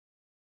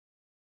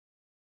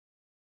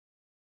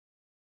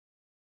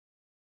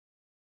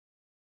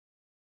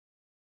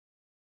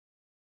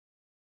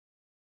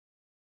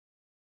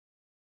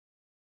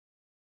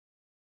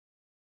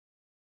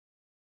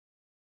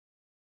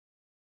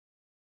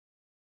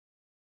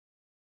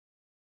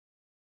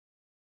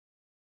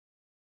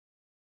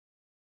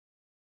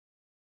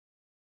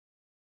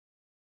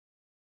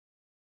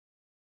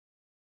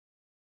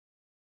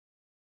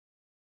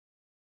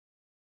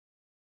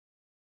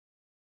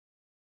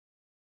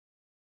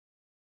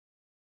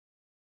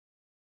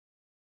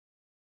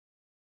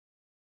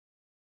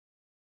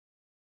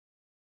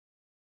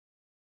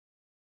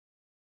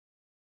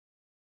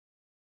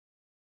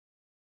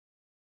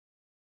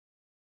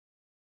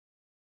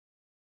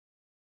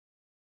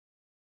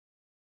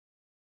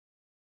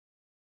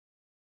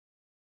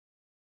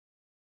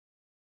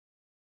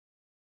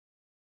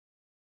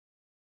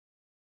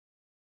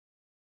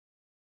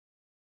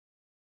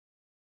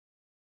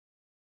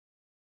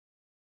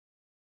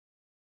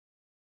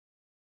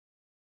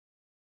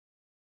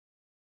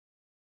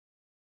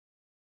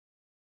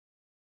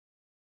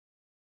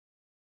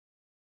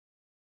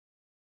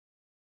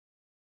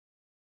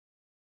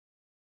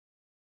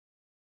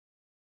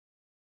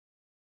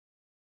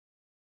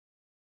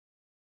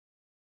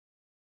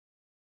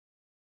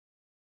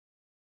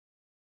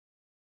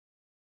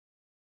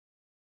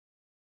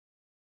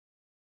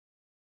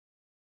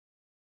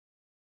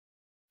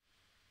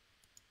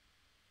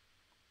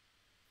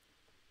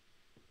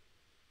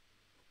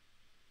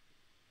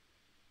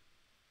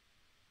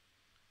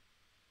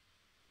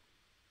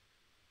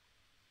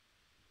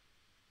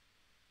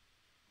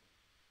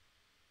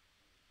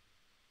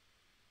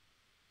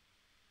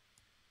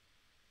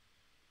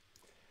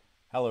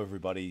Hello,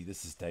 everybody.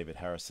 This is David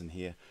Harrison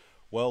here.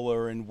 Well,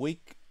 we're in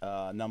week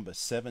number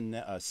 6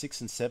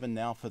 and 7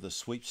 now for the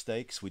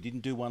sweepstakes. We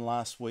didn't do one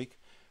last week,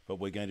 but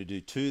we're going to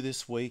do two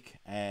this week,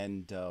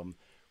 and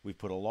we've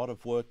put a lot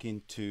of work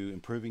into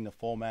improving the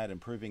format,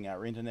 improving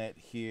our internet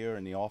here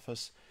in the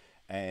office,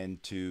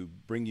 and to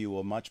bring you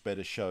a much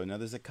better show. Now,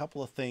 there's a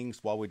couple of things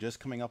while we're just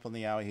coming up on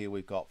the hour here.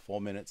 We've got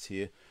 4 minutes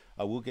here.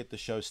 I will get the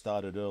show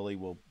started early,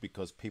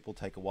 because people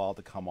take a while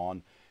to come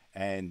on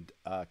and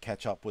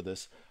catch up with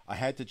us. I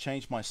had to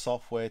change my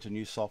software to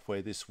new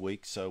software this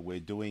week, so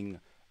we're doing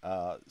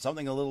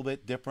something a little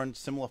bit different,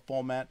 similar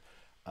format,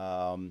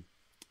 and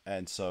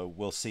so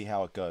we'll see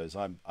how it goes.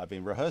 I've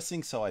been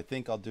rehearsing, so I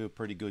think I'll do a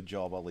pretty good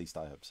job. At least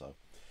I hope so.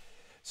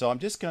 So I'm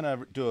just going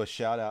to do a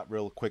shout out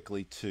real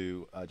quickly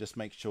to just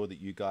make sure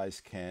that you guys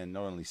can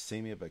not only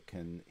see me but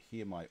can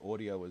hear my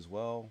audio as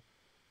well.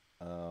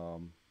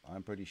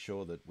 I'm pretty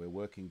sure that we're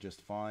working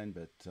just fine,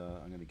 but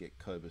I'm going to get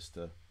Cobus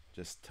to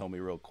just tell me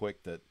real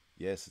quick that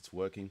yes, it's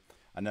working.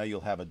 I know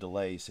you'll have a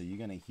delay, so you're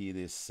going to hear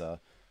this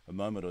a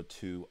moment or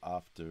two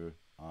after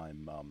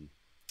I'm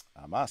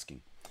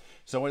asking.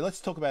 So let's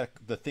talk about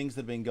the things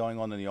that have been going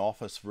on in the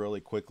office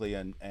really quickly,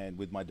 and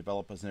with my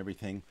developers and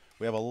everything.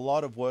 We have a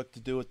lot of work to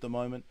do at the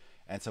moment,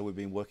 and so we've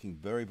been working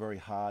very, very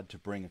hard to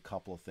bring a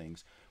couple of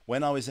things.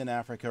 When I was in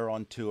Africa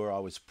on tour, I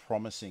was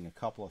promising a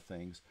couple of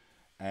things,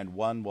 and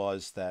one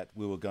was that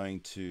we were going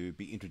to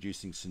be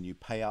introducing some new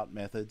payout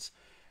methods,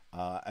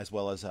 as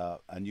well as a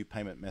new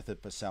payment method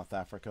for South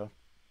Africa.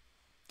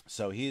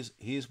 So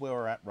here's where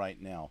we're at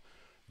right now.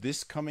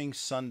 This coming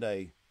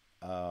Sunday,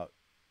 all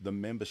the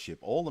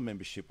membership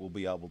will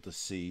be able to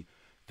see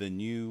the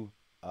new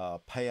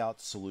payout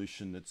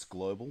solution that's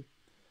global.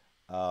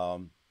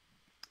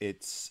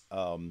 It's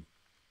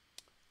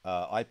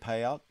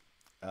iPayout.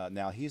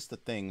 Now here's the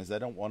thing: is they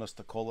don't want us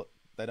to call it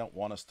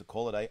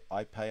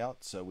iPayout,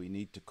 so we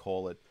need to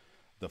call it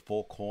the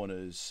Four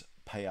Corners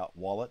Payout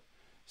Wallet.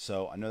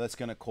 So I know that's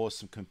going to cause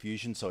some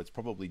confusion, so it's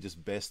probably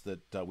just best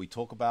that we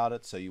talk about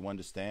it so you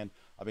understand.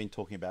 I've been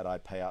talking about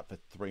iPayout for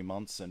 3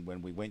 months, and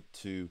when we went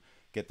to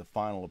get the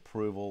final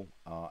approval,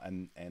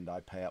 and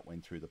iPayout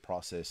went through the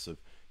process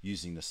of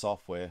using the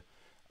software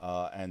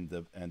and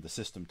the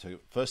system to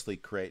firstly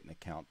create an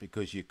account,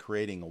 because you're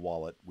creating a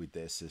wallet with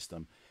their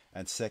system,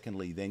 and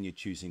secondly, then you're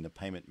choosing the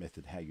payment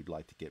method, how you'd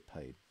like to get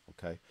paid.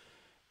 Okay.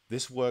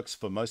 This works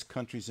for most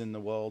countries in the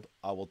world.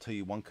 I will tell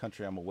you one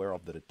country I'm aware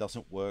of that it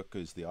doesn't work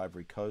is the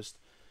Ivory Coast.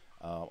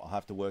 I'll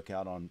have to work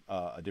out on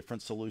a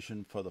different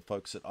solution for the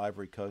folks at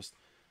Ivory Coast.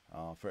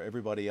 For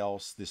everybody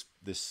else,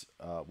 this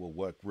will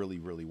work really,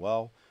 really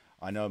well.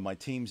 I know my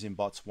teams in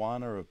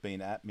Botswana have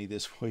been at me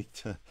this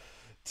week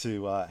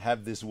to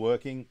have this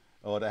working,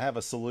 or to have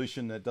a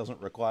solution that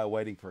doesn't require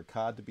waiting for a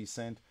card to be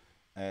sent,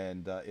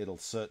 and it'll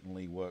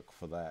certainly work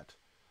for that.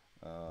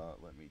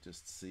 Let me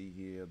just see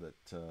here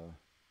that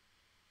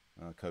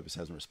Cobus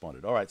hasn't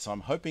responded. All right, so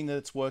I'm hoping that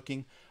it's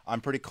working.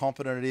 I'm pretty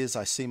confident it is.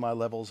 I see my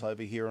levels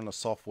over here on the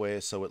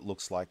software, so it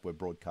looks like we're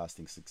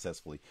broadcasting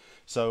successfully.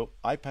 So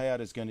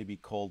iPayout is going to be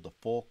called the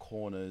Four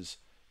Corners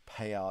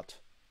Payout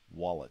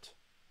Wallet.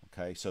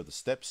 Okay, so the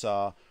steps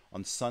are: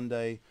 on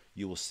Sunday,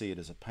 you will see it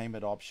as a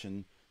payment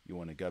option. You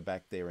want to go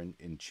back there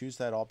and choose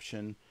that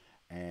option,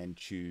 and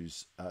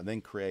choose, then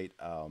create,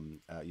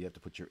 you have to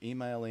put your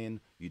email in.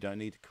 You don't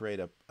need to create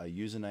a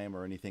username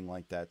or anything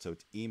like that. So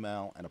it's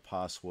email and a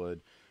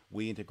password.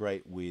 We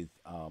integrate with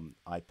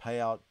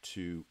iPayout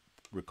to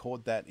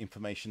record that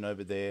information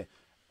over there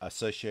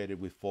associated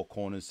with Four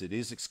Corners. It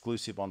is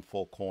exclusive on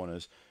Four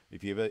Corners.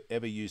 If you've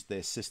ever used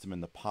their system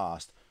in the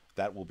past,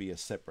 that will be a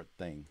separate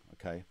thing.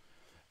 Okay.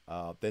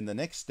 Then the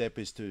next step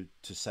is to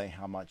say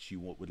how much you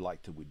would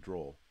like to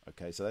withdraw.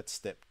 Okay, so that's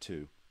step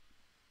 2.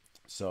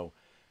 So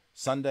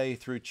Sunday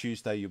through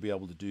Tuesday, you'll be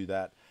able to do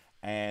that.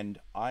 And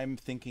I'm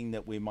thinking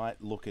that we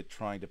might look at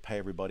trying to pay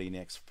everybody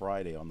next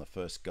Friday on the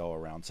first go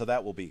around. So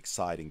that will be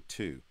exciting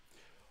too.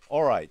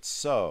 All right,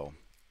 so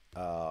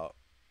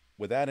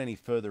without any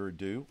further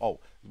ado,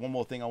 one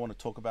more thing I want to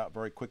talk about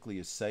very quickly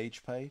is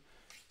SagePay.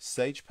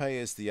 SagePay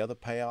is the other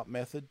payout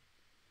method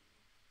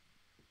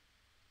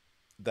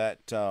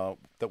that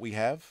we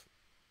have.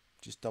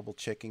 Just double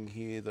checking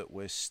here that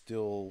we're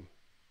still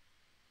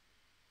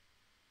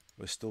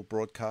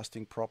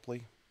broadcasting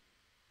properly.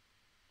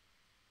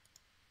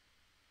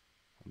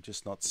 I'm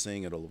just not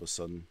seeing it all of a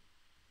sudden.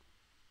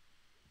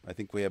 I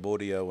think we have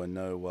audio and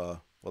no,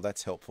 well,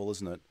 that's helpful,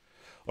 isn't it?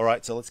 All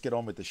right, so let's get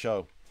on with the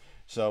show.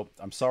 So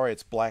I'm sorry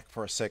it's black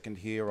for a second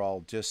here.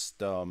 I'll just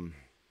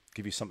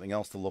give you something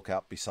else to look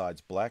at besides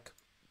black.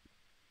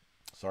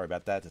 Sorry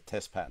about that. It's a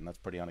test pattern. That's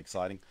pretty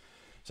unexciting.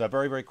 So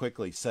very, very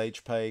quickly,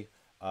 SagePay,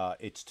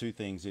 it's two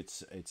things.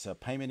 It's a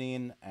payment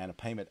in and a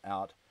payment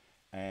out.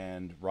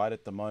 And right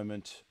at the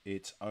moment,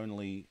 it's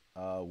only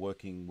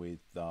working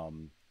with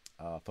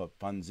for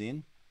funds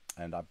in,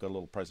 and I've got a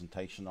little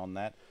presentation on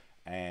that.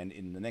 And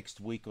in the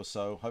next week or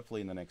so, hopefully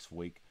in the next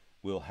week,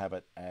 we'll have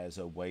it as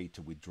a way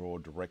to withdraw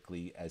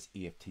directly as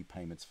EFT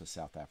payments for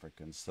South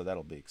Africans. So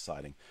that'll be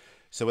exciting.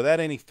 So without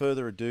any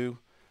further ado,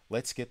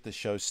 let's get the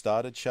show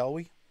started, shall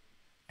we?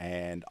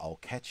 and I'll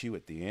catch you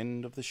at the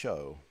end of the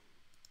show.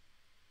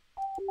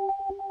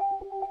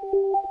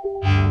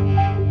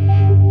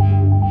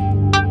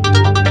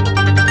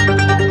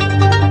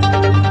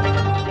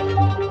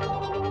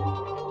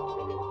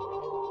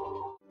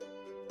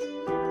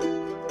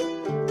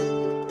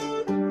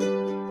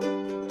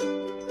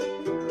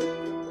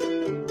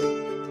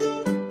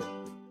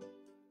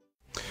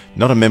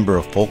 Not a member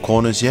of Four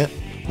Corners yet?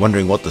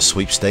 Wondering what the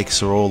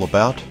sweepstakes are all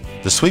about?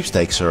 The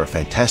sweepstakes are a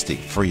fantastic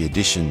free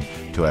addition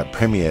to our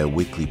Premier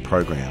Weekly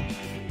program.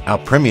 Our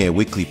Premier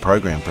Weekly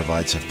program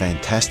provides a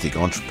fantastic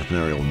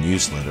entrepreneurial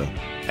newsletter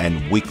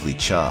and weekly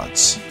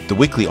charts. The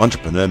Weekly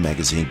Entrepreneur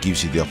magazine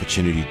gives you the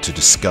opportunity to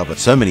discover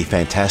so many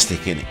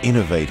fantastic and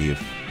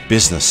innovative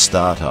business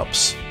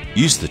startups.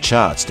 Use the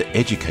charts to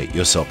educate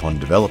yourself on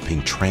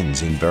developing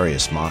trends in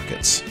various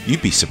markets.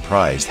 You'd be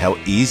surprised how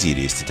easy it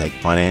is to take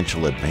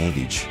financial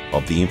advantage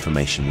of the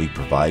information we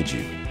provide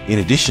you. In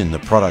addition, the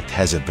product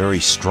has a very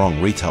strong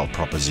retail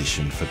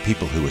proposition for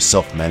people who are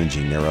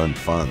self-managing their own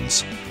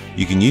funds.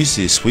 You can use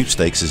this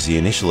sweepstakes as the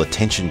initial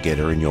attention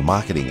getter in your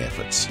marketing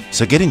efforts.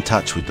 So get in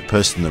touch with the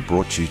person that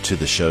brought you to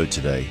the show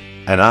today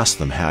and ask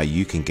them how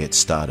you can get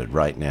started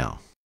right now.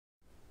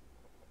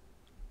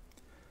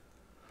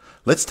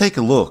 Let's take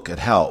a look at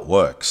how it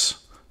works.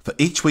 For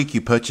each week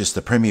you purchase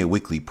the Premier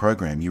Weekly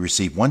program, you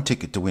receive one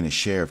ticket to win a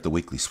share of the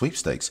weekly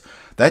sweepstakes.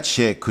 That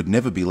share could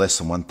never be less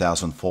than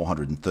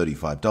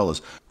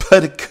 $1,435,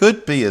 but it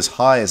could be as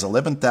high as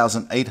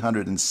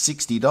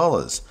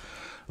 $11,860.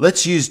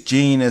 Let's use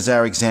Jean as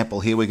our example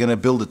here. We're going to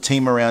build a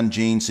team around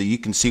Jean so you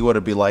can see what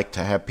it'd be like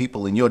to have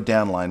people in your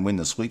downline win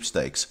the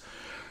sweepstakes.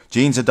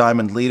 Jean's a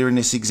diamond leader in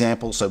this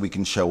example, so we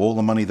can show all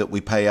the money that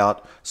we pay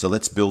out. So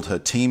let's build her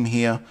team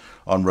here.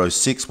 On row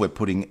 6, we're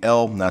putting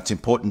L. Now, it's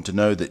important to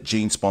know that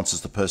Jean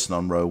sponsors the person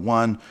on row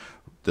 1.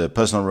 The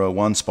person on row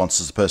 1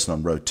 sponsors the person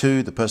on row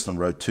 2. The person on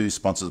row 2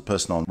 sponsors the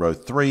person on row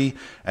 3,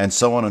 and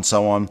so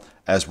on,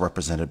 as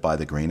represented by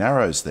the green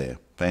arrows there.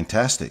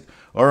 Fantastic.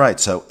 All right,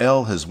 so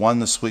L has won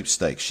the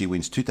sweepstakes. She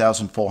wins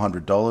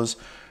 $2,400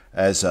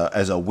 as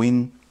a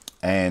win.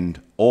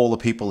 And all the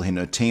people in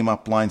her team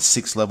upline,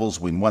 6 levels,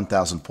 win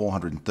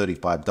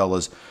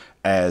 $1,435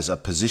 as a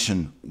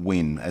position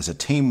win, as a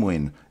team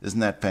win. Isn't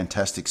that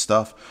fantastic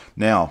stuff?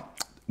 Now,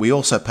 we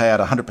also pay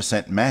out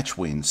 100% match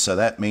wins. So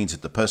that means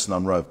that the person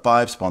on row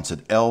 5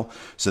 sponsored L,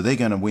 so they're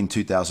going to win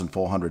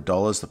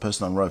 $2,400. The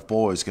person on row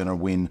 4 is going to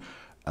win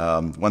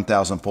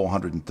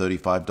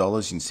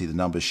 $1,435. You can see the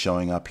numbers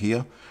showing up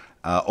here.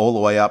 All the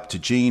way up to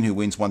Jean, who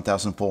wins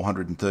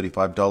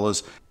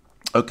 $1,435.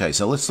 Okay,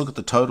 so let's look at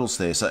the totals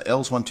there. So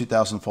L's won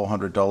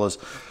 $2,400.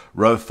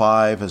 Row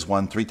 5 has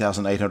won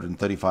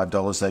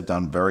 $3,835. They've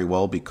done very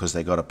well because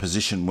they got a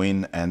position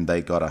win and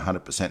they got a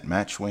 100%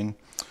 match win.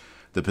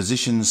 The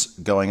positions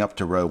going up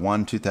to row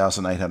 1,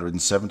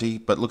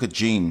 $2,870. But look at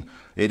Jean.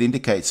 It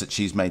indicates that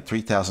she's made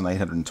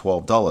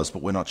 $3,812,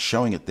 but we're not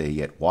showing it there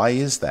yet. Why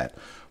is that?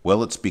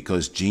 Well, it's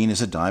because Jean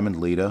is a diamond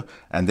leader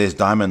and there's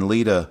diamond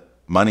leader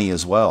money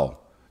as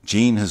well.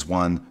 Jean has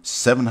won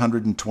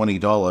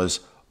 $720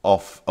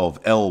 off of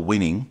L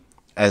winning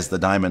as the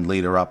diamond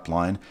leader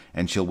upline,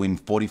 and she'll win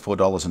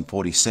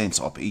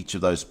 $44.40 off each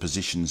of those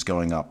positions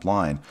going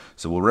upline.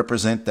 So we'll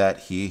represent that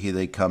here. Here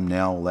they come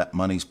now. All that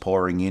money's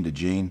pouring into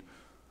Jean.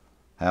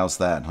 How's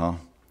that, huh?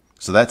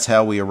 So that's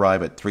how we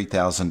arrive at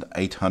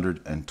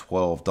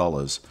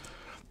 $3,812.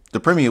 The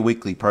Premier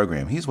Weekly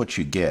program, here's what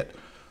you get.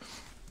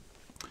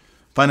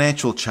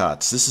 Financial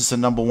charts. This is the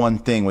number one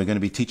thing. We're going to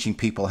be teaching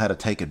people how to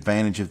take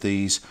advantage of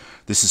these.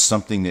 This is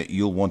something that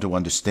you'll want to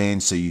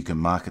understand so you can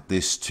market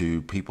this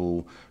to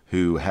people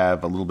who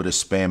have a little bit of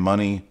spare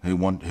money,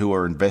 who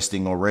are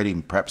investing already,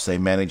 and perhaps they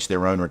manage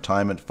their own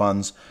retirement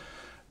funds.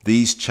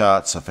 These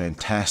charts are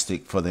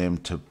fantastic for them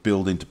to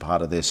build into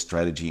part of their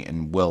strategy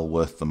and well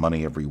worth the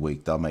money every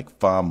week. They'll make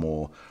far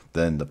more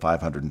than the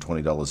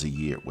 $520 a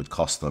year it would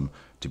cost them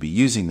to be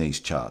using these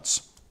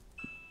charts.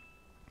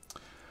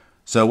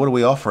 So what are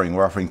we offering?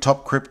 We're offering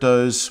top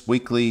cryptos,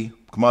 weekly,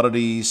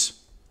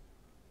 commodities,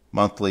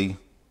 monthly,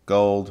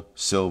 gold,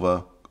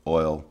 silver,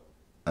 oil,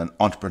 an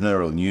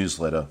entrepreneurial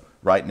newsletter.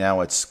 Right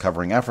now it's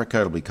covering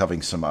Africa. It'll be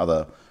covering some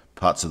other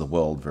parts of the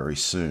world very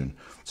soon.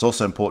 It's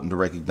also important to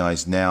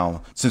recognize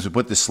now, since we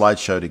put this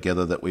slideshow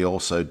together, that we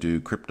also do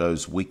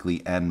cryptos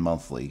weekly and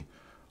monthly.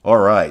 All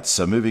right,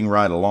 so moving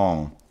right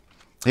along.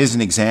 Here's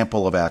an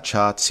example of our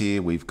charts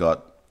here. We've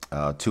got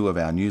 2 of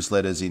our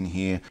newsletters in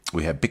here.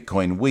 We have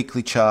Bitcoin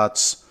weekly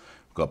charts.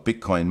 We've got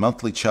Bitcoin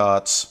monthly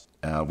charts.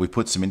 We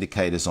put some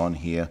indicators on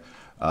here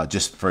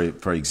just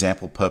for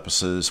example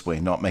purposes. We're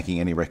not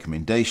making any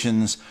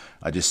recommendations.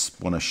 I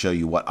just want to show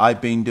you what I've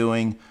been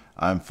doing.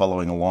 I'm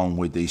following along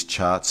with these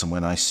charts, and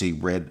when I see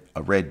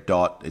a red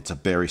dot, it's a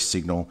bearish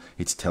signal.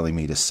 It's telling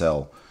me to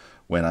sell.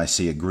 When I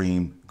see a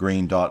green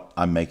dot,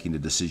 I'm making the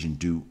decision,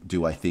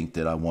 do I think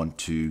that I want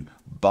to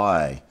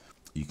buy?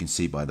 You can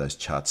see by those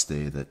charts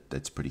there that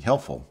that's pretty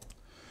helpful.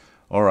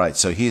 All right,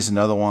 so here's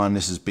another one.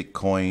 This is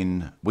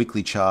Bitcoin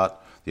weekly chart.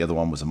 The other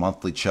one was a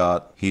monthly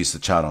chart. Here's the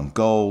chart on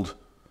gold.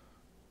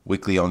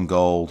 Weekly on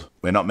gold.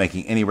 We're not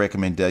making any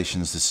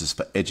recommendations. This is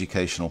for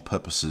educational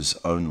purposes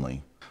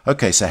only.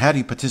 Okay, so how do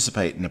you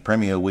participate in the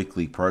Premier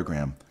Weekly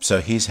program?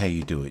 So here's how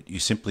you do it. You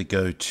simply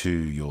go to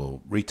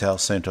your retail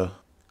center,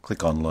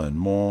 click on Learn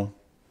More,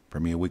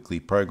 Premier Weekly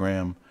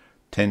program,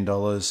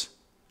 $10,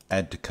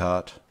 add to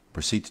cart,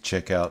 proceed to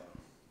checkout,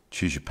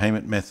 choose your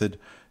payment method.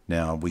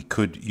 Now, we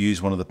could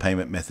use one of the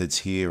payment methods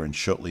here, and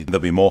shortly there'll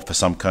be more for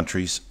some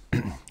countries.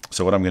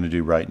 So what I'm going to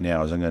do right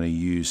now is I'm going to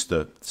use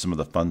some of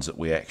the funds that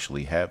we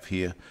actually have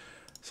here.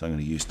 So I'm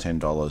going to use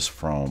 $10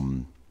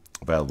 from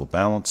available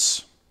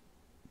balance.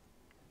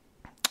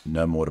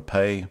 No more to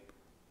pay.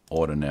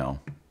 Order now.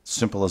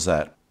 Simple as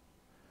that.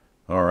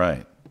 All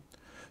right.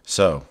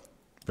 So,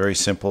 very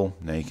simple.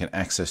 Now you can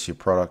access your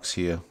products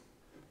here.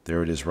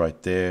 There it is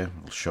right there.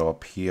 It'll show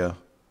up here.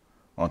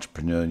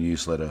 Entrepreneur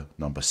newsletter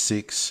number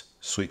 6.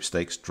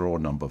 Sweepstakes draw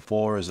number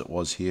 4 as it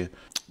was here.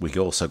 We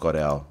also got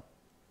our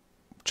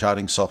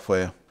charting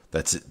software.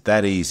 That's it,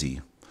 that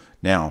easy.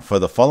 Now, for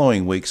the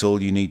following weeks,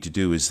 all you need to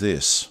do is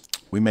this.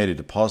 We made a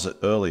deposit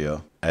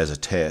earlier as a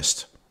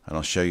test, and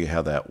I'll show you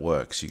how that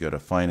works. You go to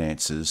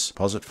Finances,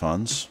 Deposit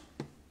Funds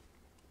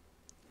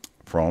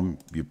from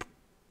your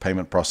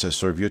payment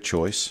processor of your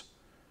choice.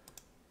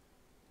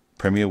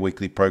 Premier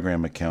Weekly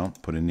Program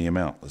account, put in the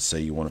amount. Let's say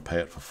you want to pay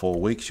it for 4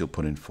 weeks, you'll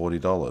put in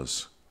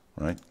 $40,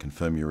 right?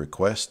 Confirm your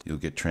request. You'll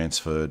get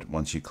transferred.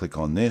 Once you click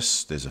on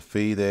this, there's a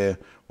fee there.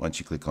 Once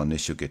you click on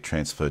this, you'll get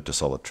transferred to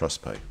Solid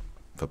Trust Pay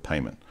for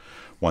payment.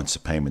 Once the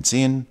payment's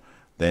in,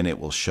 then it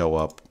will show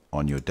up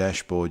on your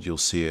dashboard. You'll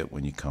see it.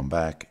 When you come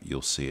back,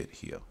 you'll see it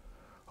here.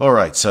 All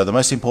right, so the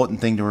most important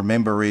thing to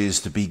remember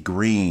is to be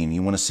green.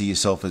 You want to see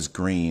yourself as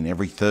green.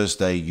 Every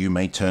Thursday, you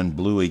may turn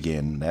blue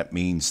again. That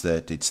means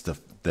that it's the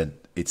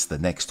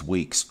next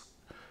week's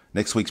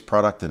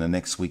product and the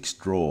next week's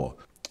draw.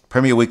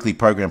 Premier Weekly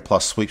Program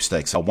plus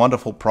Sweepstakes, a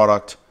wonderful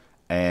product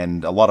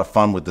and a lot of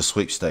fun with the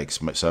Sweepstakes.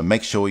 So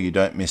make sure you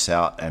don't miss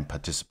out and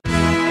participate.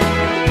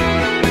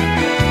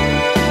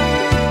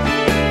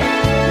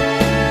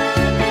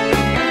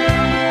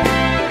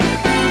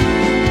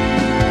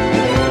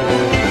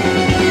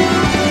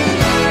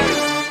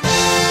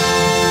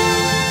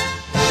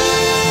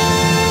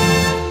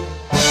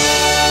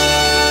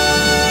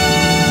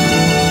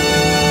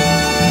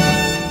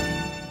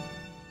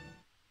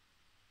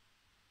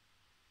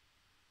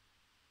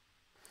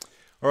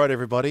 All right,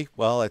 everybody.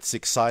 Well, it's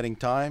exciting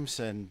times,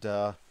 and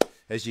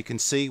as you can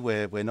see,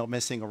 we're not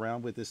messing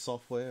around with this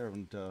software,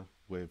 and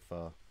we've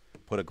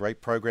put a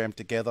great program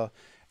together,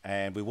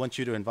 and we want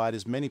you to invite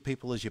as many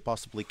people as you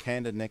possibly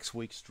can to next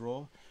week's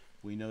draw.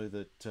 We know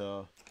that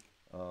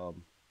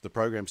the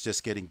program's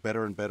just getting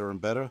better and better and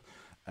better,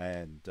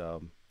 and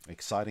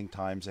exciting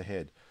times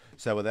ahead.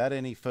 So, without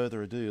any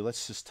further ado,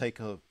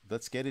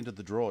 let's get into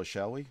the draw,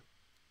 shall we?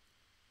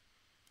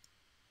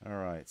 All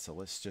right, so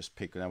let's just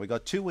pick. Now we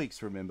got 2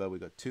 weeks. Remember, we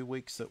got 2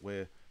 weeks that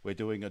we're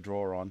doing a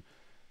draw on,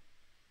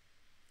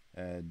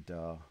 and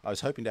I was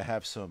hoping to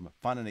have some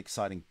fun and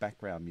exciting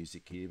background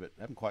music here, but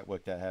haven't quite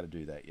worked out how to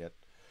do that yet.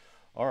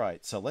 All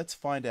right, so let's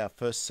find our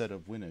first set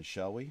of winners,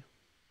 shall we?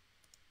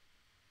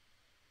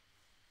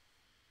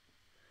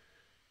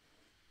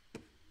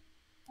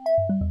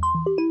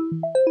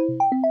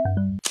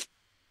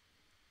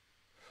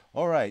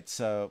 All right,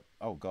 so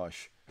oh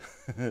gosh.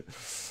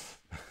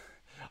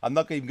 I'm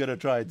not even going to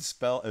try and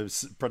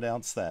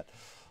pronounce that.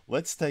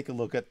 Let's take a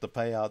look at the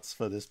payouts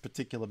for this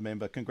particular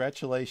member.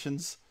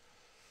 Congratulations.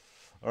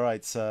 All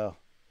right, so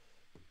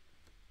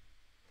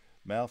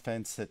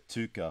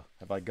Malfansetuka.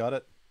 Have I got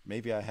it?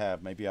 Maybe I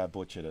have. Maybe I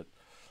butchered it.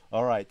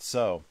 All right,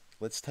 so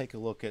let's take a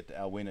look at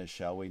our winners,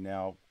 shall we?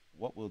 Now,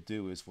 what we'll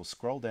do is we'll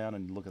scroll down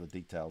and look at the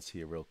details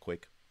here real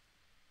quick.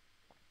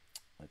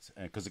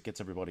 Because it gets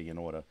everybody in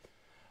order.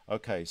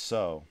 Okay,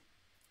 so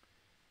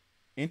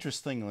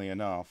interestingly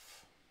enough,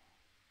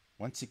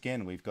 once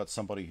again, we've got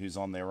somebody who's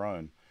on their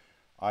own.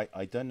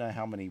 I don't know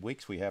how many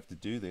weeks we have to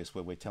do this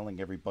where we're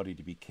telling everybody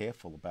to be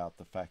careful about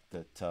the fact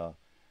that,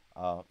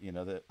 you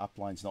know, the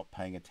upline's not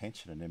paying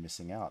attention and they're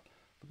missing out.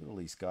 Look at all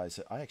these guys.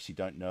 I actually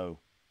don't know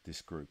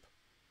this group.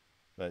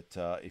 But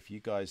if you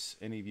guys,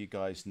 any of you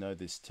guys know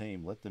this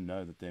team, let them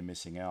know that they're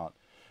missing out.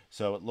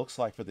 So it looks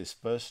like for this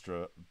first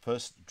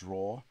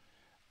draw,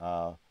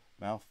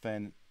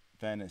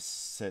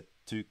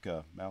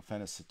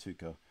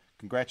 Malfansetuka.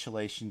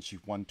 Congratulations,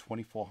 you've won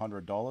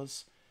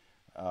 $2,400.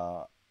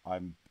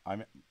 I'm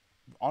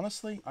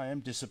honestly, I am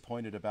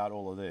disappointed about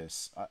all of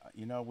this.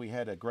 You know, we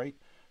had a great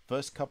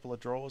first couple of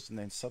draws, and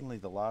then suddenly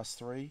the last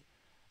three,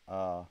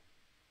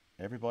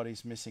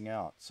 everybody's missing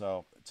out.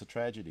 So it's a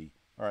tragedy.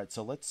 All right,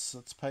 so let's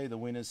pay the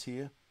winners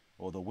here,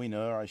 or the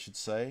winner, I should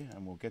say,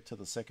 and we'll get to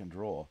the second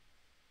draw.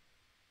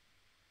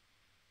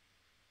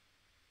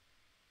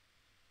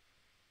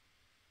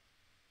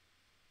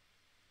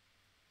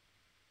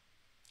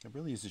 It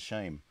really is a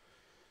shame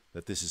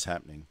that this is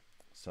happening.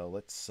 So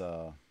let's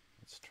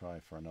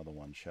try for another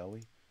one, shall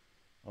we?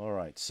 All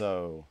right,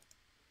 so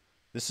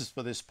this is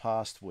for this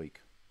past week.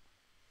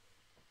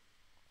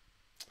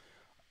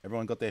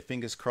 Everyone got their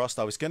fingers crossed.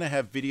 I was going to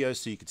have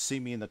videos so you could see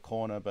me in the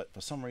corner, but for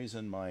some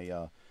reason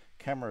my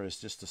camera has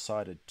just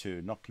decided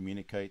to not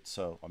communicate,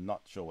 so I'm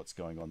not sure what's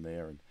going on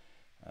there, and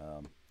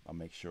I'll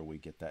make sure we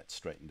get that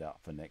straightened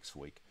out for next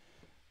week.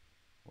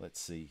 Let's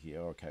see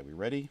here. Okay, we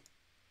ready?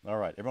 All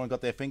right, everyone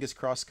got their fingers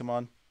crossed? Come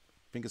on,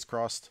 fingers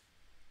crossed.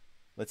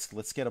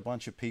 Let's get a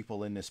bunch of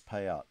people in this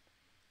payout.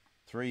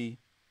 3,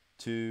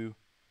 2,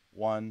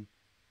 1.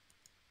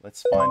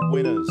 Let's find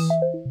winners.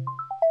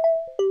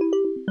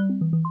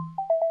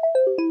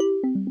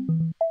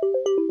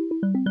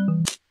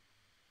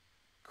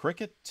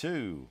 Cricket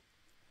 2.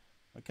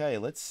 Okay,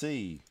 let's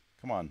see.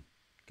 Come on.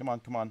 Come on,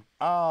 come on.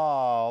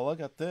 Oh, look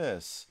at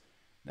this.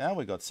 Now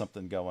we got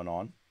something going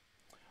on.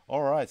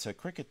 All right, so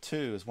Cricket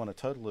 2 has won a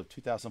total of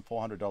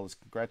 $2,400.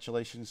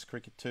 Congratulations,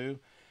 Cricket 2.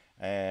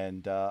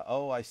 And,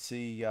 oh, I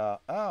see.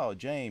 Oh,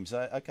 James.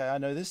 Okay, I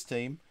know this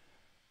team.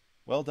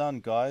 Well done,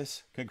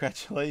 guys.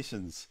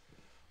 Congratulations.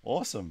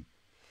 Awesome.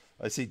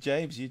 I see,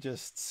 James, you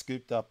just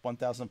scooped up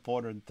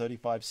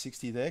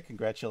 1,435.60 there.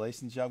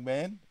 Congratulations, young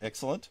man.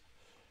 Excellent.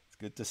 It's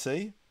good to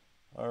see.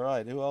 All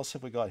right, who else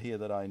have we got here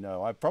that I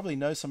know? I probably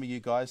know some of you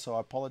guys, so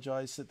I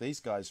apologize that these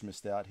guys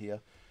missed out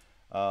here.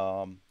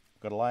 Got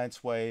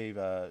Alliance Wave,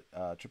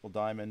 Triple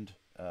Diamond,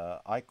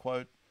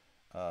 iQuote,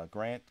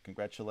 Grant,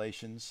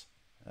 congratulations.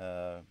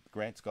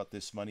 Grant's got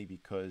this money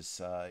because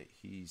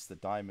he's the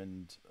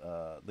diamond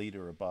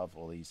leader above,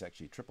 or he's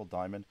actually triple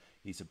diamond.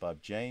 He's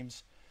above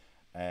James.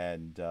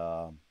 And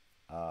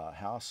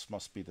House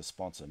must be the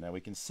sponsor. Now we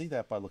can see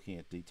that by looking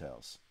at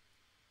details.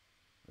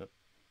 Yep.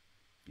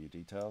 View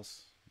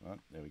details. Right,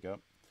 there we go.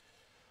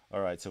 All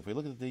right, so if we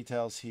look at the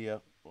details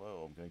here,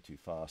 whoa, I'm going too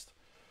fast.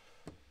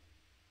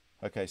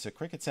 Okay, so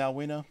Cricket's our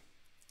winner.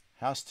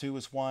 House 2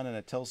 is 1, and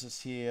it tells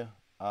us here,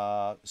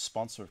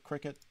 sponsor of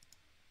Cricket.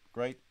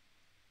 Great.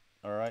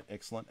 All right,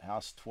 excellent.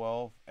 House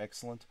 12,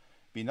 excellent.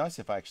 Be nice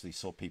if I actually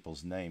saw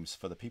people's names.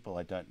 For the people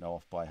I don't know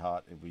off by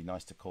heart, it'd be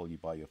nice to call you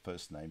by your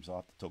first names. I'll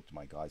have to talk to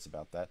my guys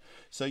about that.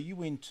 So you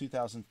win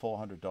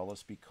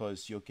 $2,400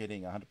 because you're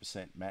getting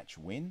 100% match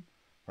win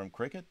from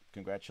Cricket.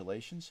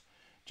 Congratulations.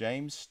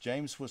 James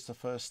was the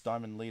first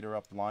diamond leader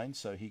up line,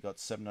 so he got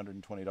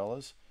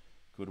 $720.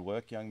 Good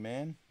work, young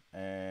man.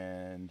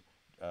 And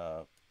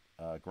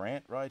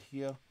Grant right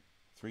here,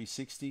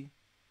 360.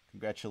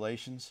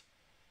 Congratulations.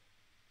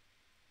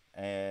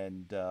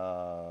 And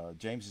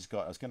James has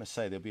got, I was going to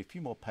say, there'll be a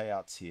few more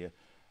payouts here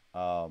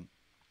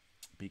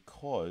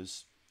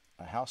because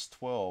House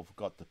 12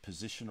 got the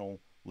positional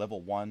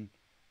level 1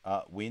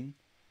 win.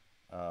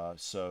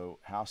 So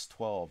House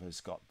 12 has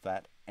got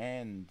that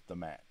and the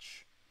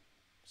match.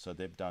 So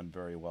they've done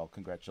very well.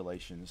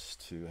 Congratulations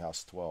to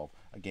House 12.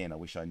 Again, I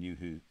wish I knew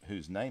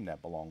whose name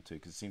that belonged to,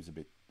 because it seems a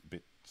bit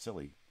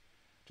silly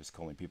just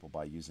calling people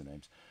by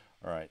usernames.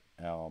 All right.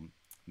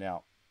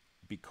 Now,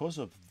 because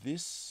of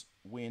this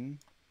win,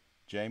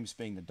 James,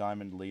 being the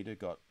diamond leader,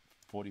 got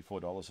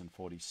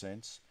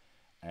 $44.40,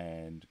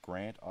 and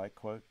Grant,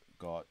 iQuote,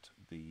 got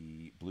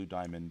the blue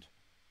diamond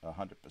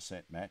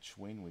 100% match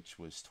win, which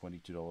was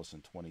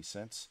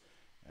 $22.20.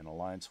 And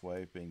Alliance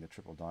Wave, being the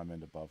triple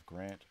diamond above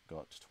Grant,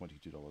 got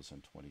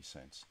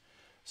 $22.20.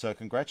 So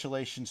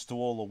congratulations to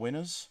all the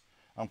winners.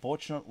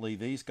 Unfortunately,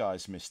 these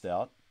guys missed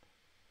out.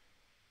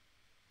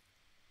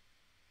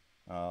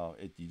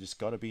 You just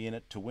got to be in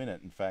it to win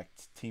it. In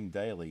fact, Team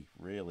Daily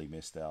really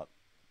missed out.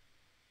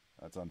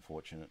 That's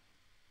unfortunate.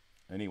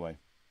 Anyway,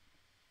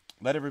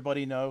 let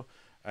everybody know,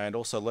 and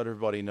also let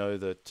everybody know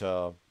that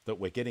that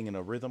we're getting in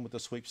a rhythm with the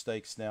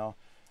sweepstakes now.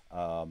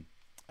 I'm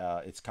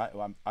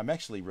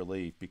actually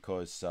relieved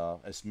because,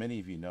 as many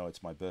of you know,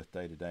 it's my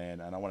birthday today,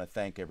 and I want to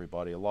thank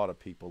everybody. A lot of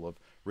people have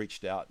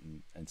reached out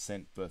and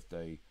sent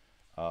birthday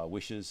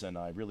wishes, and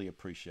I really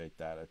appreciate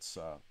that. It's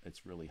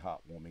really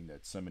heartwarming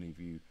that so many of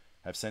you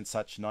have sent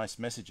such nice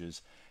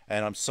messages.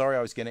 And I'm sorry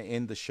I was going to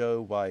end the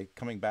show by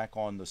coming back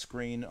on the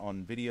screen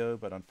on video,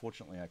 but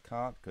unfortunately I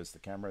can't because the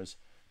camera's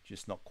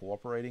just not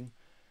cooperating.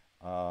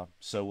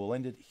 So we'll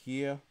end it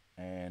here,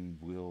 and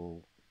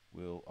oh,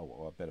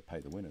 I better pay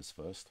the winners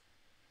first.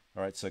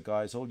 All right, so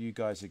guys, all you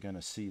guys are going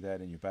to see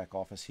that in your back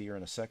office here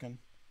in a second.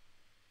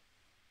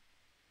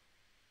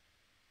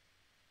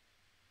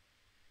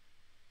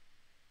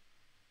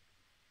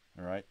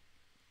 All right,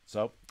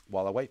 so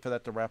while I wait for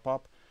that to wrap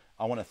up,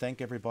 I want to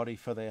thank everybody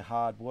for their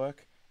hard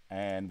work,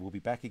 and we'll be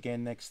back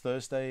again next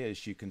Thursday.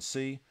 As you can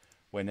see,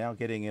 we're now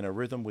getting in a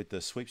rhythm with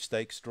the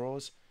sweepstakes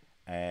draws,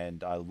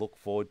 and I look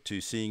forward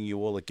to seeing you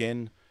all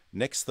again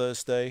next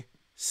Thursday,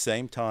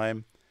 same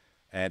time,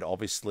 and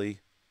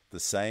obviously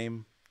the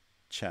same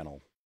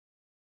channel.